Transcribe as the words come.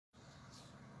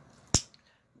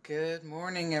Good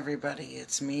morning, everybody.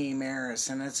 It's me, Maris,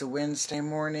 and it's a Wednesday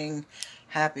morning.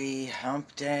 Happy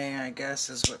hump day, I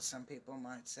guess, is what some people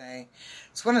might say.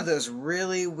 It's one of those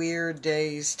really weird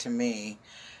days to me.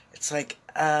 It's like,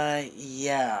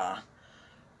 yeah,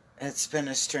 it's been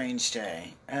a strange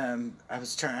day.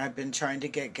 I've been trying to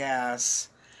get gas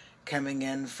coming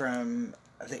in from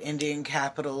the Indian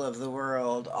capital of the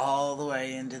world all the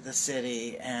way into the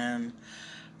city, and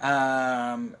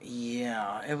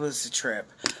yeah, it was a trip.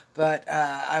 But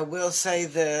I will say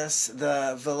this,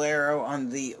 the Valero on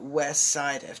the west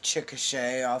side of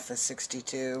Chickasha off of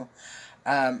 62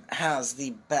 has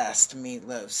the best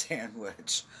meatloaf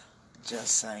sandwich.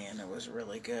 Just saying, it was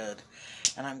really good.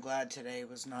 And I'm glad today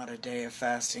was not a day of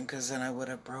fasting, because then I would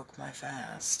have broke my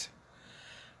fast.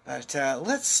 But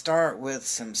let's start with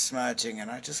some smudging,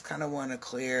 and I just kind of want to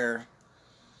clear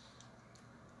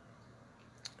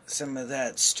some of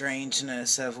that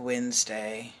strangeness of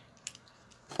Wednesday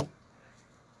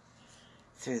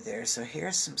through there. So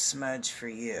here's some smudge for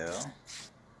you.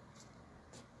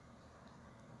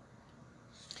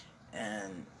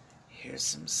 And here's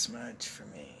some smudge for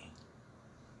me.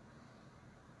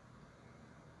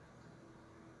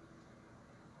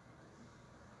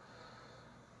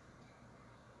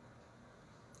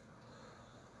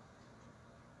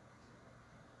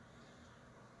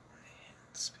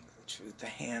 Speak the truth. The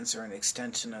hands are an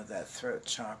extension of that throat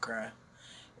chakra.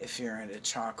 If you're into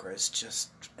chakras, just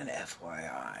an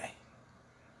FYI.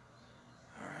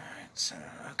 Alright, so,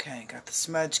 okay, got the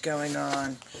smudge going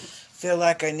on. Feel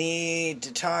like I need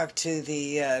to talk to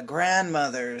the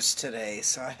grandmothers today,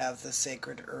 so I have the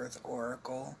Sacred Earth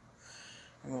Oracle.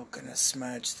 And we're going to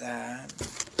smudge that.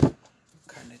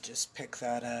 Kind of just pick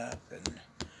that up. And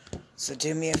so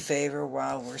do me a favor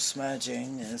while we're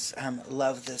smudging is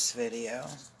love this video.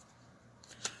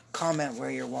 Comment where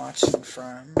you're watching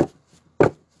from.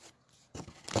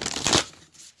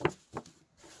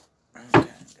 Okay,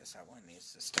 I guess that one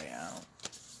needs to stay out.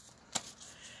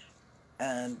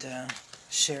 And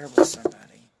share with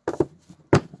somebody.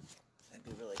 That'd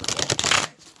be really cool,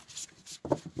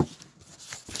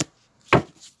 right?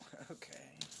 Okay.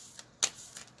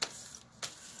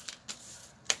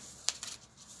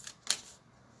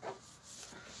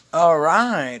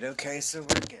 Alright, okay, so we're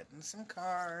getting some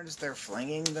cards. They're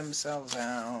flinging themselves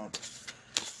out.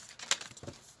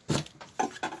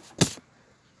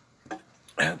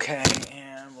 Okay,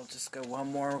 and we'll just go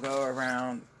one more go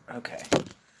around. Okay,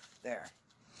 there.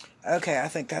 Okay, I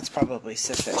think that's probably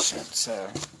sufficient, so.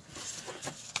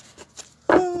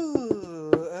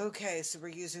 Ooh, okay, so we're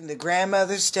using the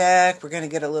grandmother's deck. We're going to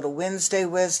get a little Wednesday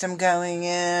wisdom going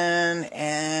in,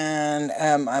 and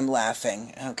I'm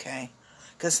laughing, okay?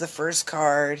 Because the first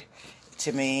card,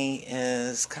 to me,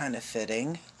 is kind of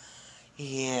fitting.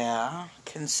 Yeah,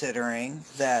 considering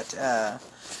that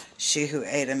she who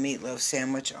ate a meatloaf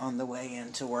sandwich on the way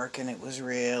into work, and it was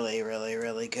really, really,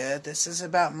 really good. This is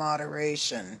about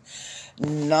moderation.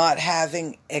 Not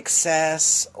having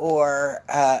excess or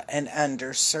an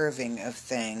underserving of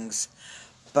things,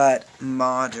 but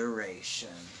moderation.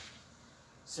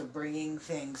 So bringing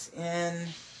things in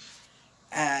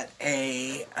at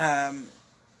a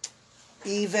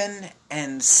even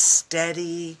and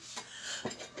steady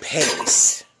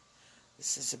pace.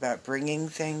 This is about bringing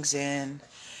things in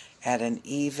at an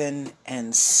even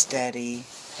and steady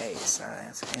pace.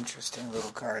 That's an interesting little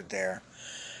card there.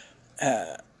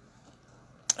 I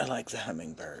like the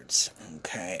hummingbirds.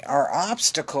 Okay. Our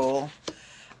obstacle,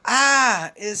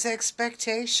 is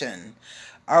expectation.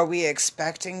 Are we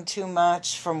expecting too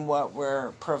much from what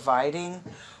we're providing?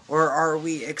 Or are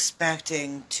we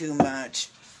expecting too much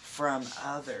from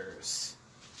others?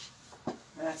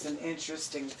 That's an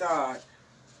interesting thought.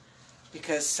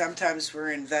 Because sometimes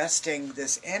we're investing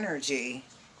this energy,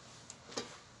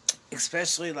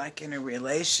 especially like in a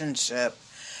relationship,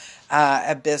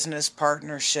 a business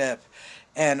partnership,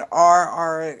 and are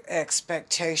our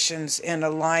expectations in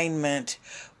alignment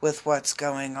with what's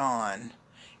going on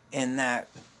in that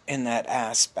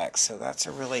aspect? So that's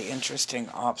a really interesting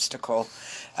obstacle,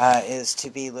 is to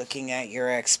be looking at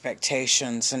your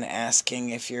expectations and asking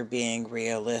if you're being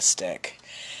realistic.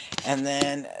 And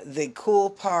then the cool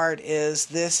part is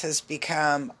this has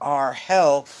become our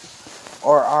help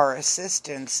or our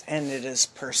assistance, and it is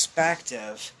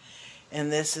perspective.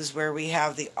 And this is where we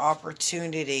have the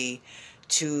opportunity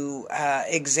to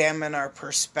examine our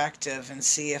perspective and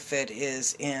see if it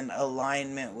is in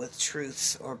alignment with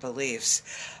truths or beliefs.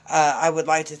 I would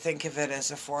like to think of it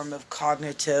as a form of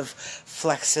cognitive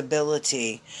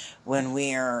flexibility when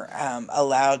we are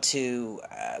allowed to,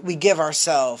 we give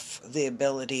ourselves the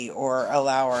ability or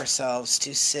allow ourselves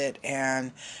to sit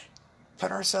and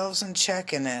put ourselves in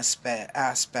check in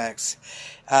aspects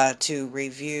to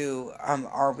review,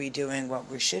 are we doing what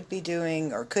we should be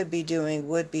doing or could be doing,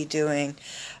 would be doing?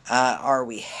 Are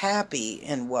we happy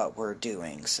in what we're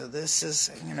doing? So this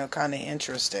is, kind of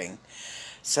interesting.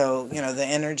 So, the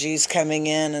energy's coming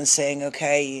in and saying,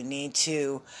 okay, you need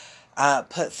to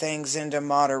put things into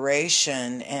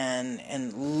moderation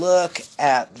and look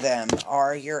at them.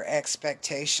 Are your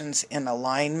expectations in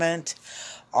alignment?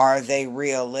 Are they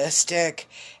realistic?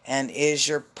 And is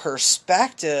your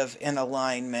perspective in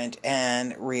alignment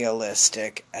and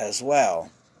realistic as well?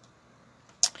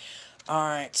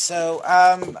 Alright, so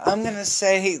I'm going to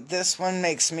say this one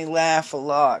makes me laugh a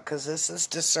lot because this is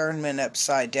discernment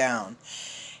upside down.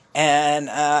 And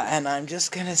I'm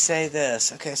just going to say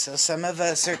this. Okay, so some of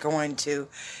us are going to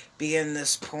be in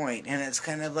this point, and it's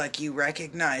kind of like you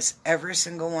recognize every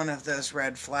single one of those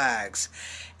red flags.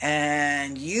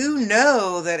 And you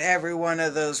know that every one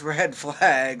of those red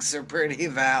flags are pretty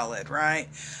valid, right?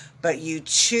 But you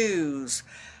choose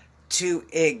to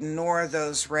ignore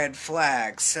those red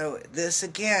flags. So this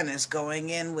again is going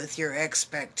in with your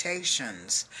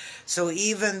expectations. So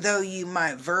even though you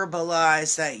might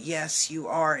verbalize that yes, you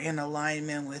are in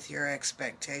alignment with your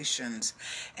expectations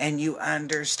and you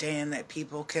understand that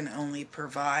people can only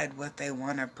provide what they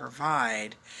want to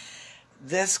provide,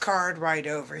 this card right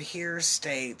over here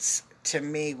states to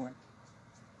me when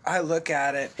I look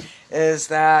at it is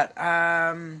that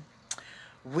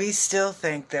we still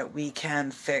think that we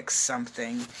can fix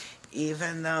something,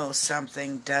 even though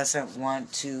something doesn't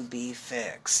want to be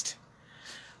fixed.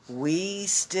 We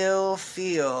still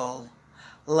feel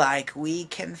like we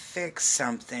can fix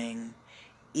something,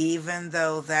 even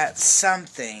though that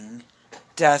something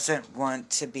doesn't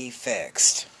want to be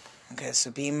fixed. Okay,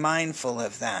 so be mindful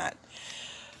of that.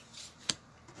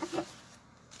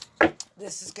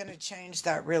 This is going to change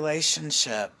that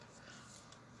relationship.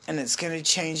 And it's going to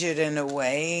change it in a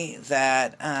way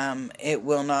that it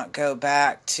will not go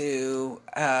back to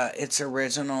its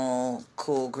original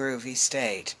cool, groovy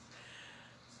state.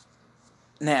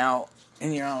 Now,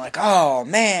 and you're all like, oh,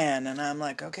 man. And I'm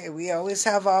like, okay, we always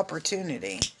have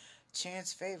opportunity.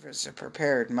 Chance favors a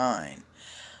prepared mind.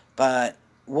 But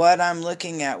what I'm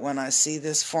looking at when I see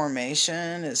this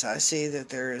formation is I see that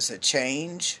there is a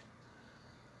change.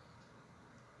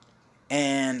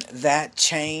 And that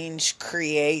change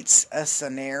creates a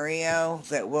scenario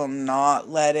that will not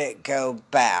let it go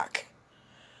back.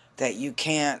 That you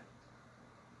can't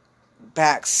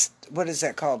what is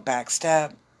that called?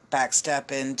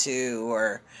 Backstep into,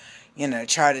 or,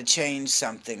 try to change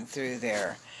something through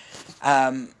there.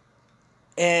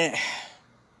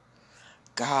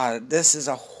 God, this is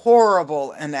a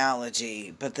horrible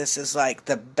analogy, but this is like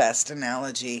the best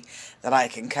analogy that I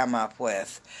can come up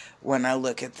with when I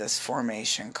look at this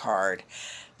formation card.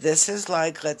 This is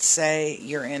like, let's say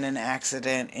you're in an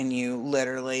accident and you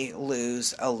literally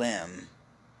lose a limb.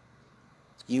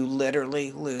 You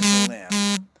literally lose a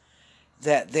limb.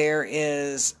 That there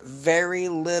is very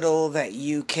little that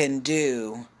you can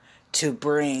do to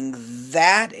bring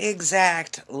that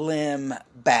exact limb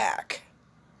back.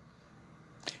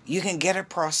 You can get a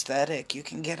prosthetic, you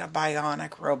can get a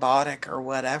bionic, robotic, or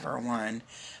whatever one,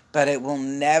 but it will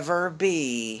never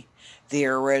be the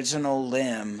original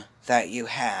limb that you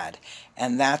had.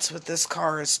 And that's what this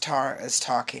card is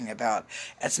talking about.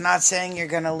 It's not saying you're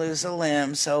going to lose a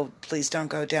limb, so please don't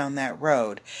go down that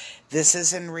road. This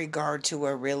is in regard to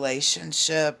a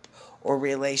relationship or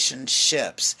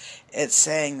relationships. It's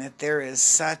saying that there is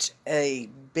such a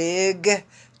big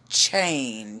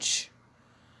change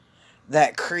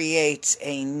that creates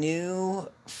a new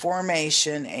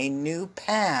formation, a new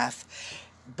path,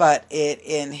 but it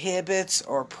inhibits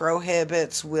or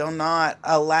prohibits, will not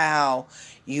allow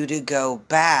you to go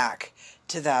back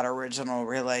to that original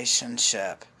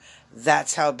relationship.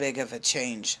 That's how big of a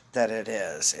change that it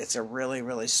is. It's a really,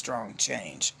 really strong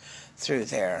change through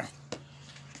there.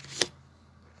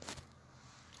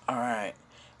 All right.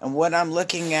 And what I'm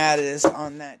looking at is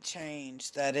on that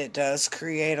change that it does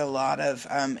create a lot of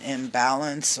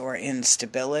imbalance or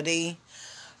instability.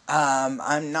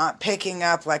 I'm not picking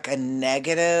up like a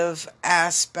negative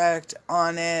aspect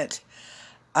on it.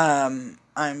 I'm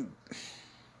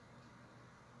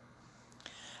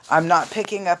not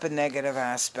picking up a negative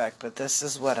aspect, but this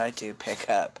is what I do pick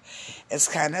up. It's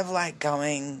kind of like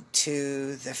going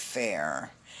to the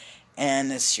fair,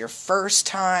 and it's your first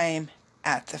time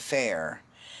at the fair.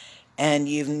 And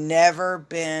you've never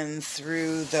been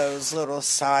through those little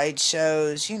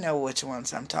sideshows. You know which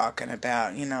ones I'm talking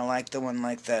about. Like the one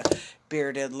like the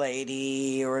bearded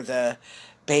lady or the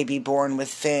baby born with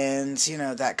fins.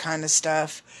 That kind of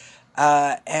stuff.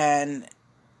 And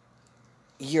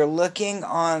you're looking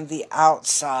on the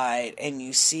outside and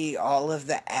you see all of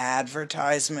the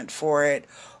advertisement for it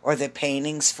or the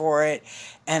paintings for it,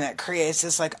 and it creates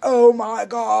this like, oh my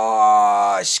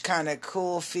gosh, kind of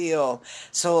cool feel.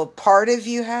 So a part of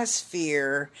you has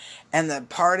fear, and the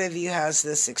part of you has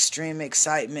this extreme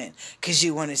excitement because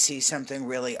you want to see something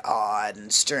really odd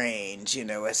and strange,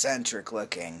 eccentric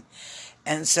looking.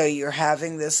 And so you're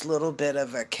having this little bit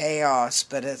of a chaos,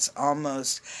 but it's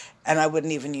almost, and I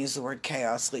wouldn't even use the word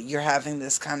chaos, you're having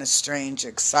this kind of strange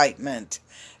excitement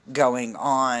going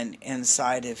on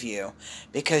inside of you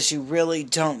because you really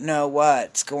don't know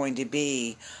what's going to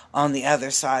be on the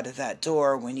other side of that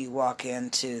door when you walk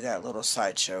into that little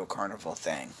sideshow carnival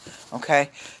thing. Okay?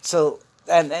 So,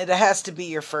 and it has to be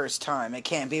your first time. It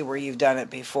can't be where you've done it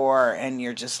before and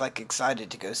you're just like excited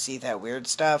to go see that weird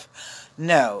stuff.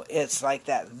 No, it's like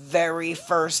that very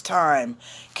first time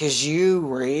because you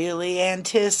really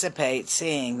anticipate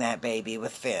seeing that baby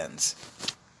with fins.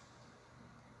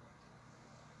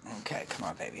 Okay, come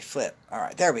on, baby, flip. All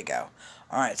right, there we go.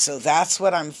 All right, so that's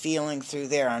what I'm feeling through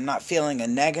there. I'm not feeling a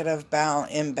negative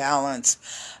imbalance.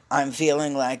 I'm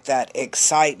feeling like that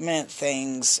excitement.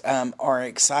 Things are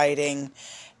exciting,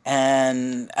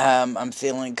 and I'm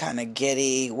feeling kind of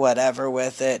giddy, whatever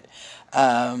with it.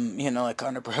 Like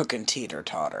on a broken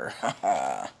teeter-totter.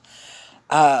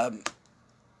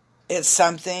 It's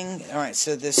something, all right,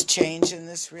 so this change in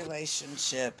this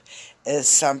relationship is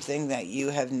something that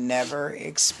you have never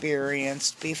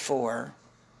experienced before.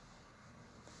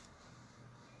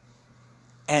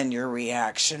 And your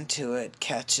reaction to it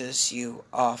catches you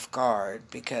off guard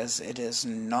because it is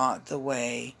not the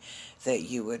way that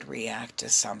you would react to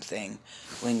something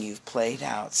when you've played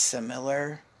out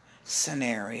similar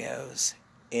scenarios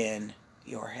in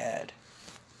your head.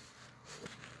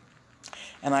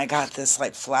 And I got this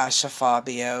like flash of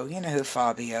Fabio. You know who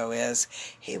Fabio is.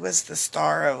 He was the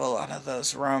star of a lot of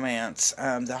those romance,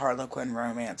 the Harlequin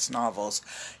romance novels.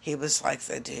 He was like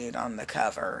the dude on the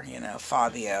cover,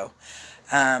 Fabio.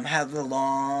 Had the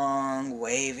long,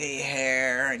 wavy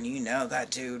hair, and that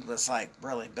dude was like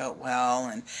really built well,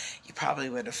 and you probably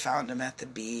would have found him at the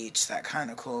beach, that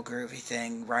kind of cool, groovy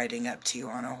thing, riding up to you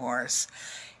on a horse.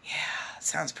 Yeah,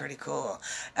 sounds pretty cool.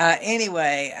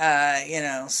 Anyway,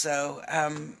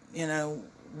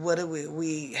 what do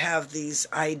we have these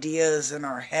ideas in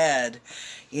our head,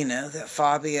 that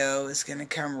Fabio is going to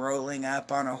come rolling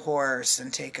up on a horse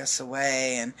and take us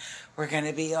away, and we're going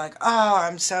to be like, oh,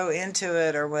 I'm so into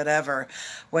it, or whatever,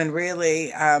 when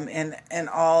really, in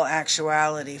all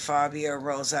actuality, Fabio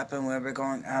rolls up and we're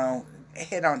going, oh,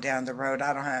 head on down the road,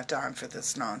 I don't have time for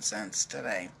this nonsense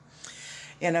today.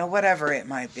 Whatever it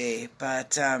might be,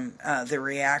 but the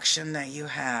reaction that you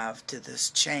have to this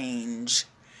change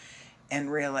in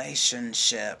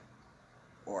relationship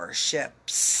or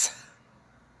ships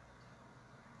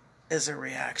is a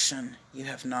reaction you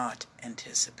have not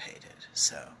anticipated.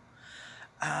 So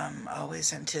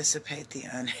always anticipate the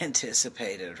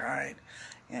unanticipated, right?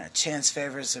 Chance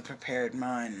favors a prepared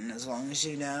mind, and as long as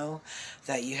you know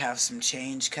that you have some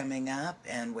change coming up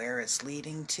and where it's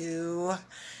leading to,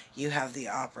 you have the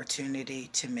opportunity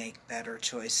to make better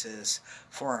choices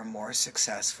for a more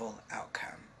successful outcome.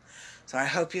 So I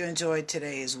hope you enjoyed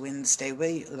today's Wednesday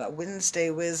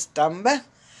Wisdom.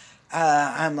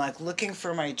 I'm like looking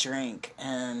for my drink,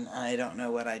 and I don't know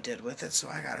what I did with it, so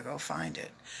I gotta go find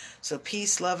it. So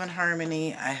peace, love, and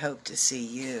harmony. I hope to see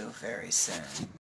you very soon.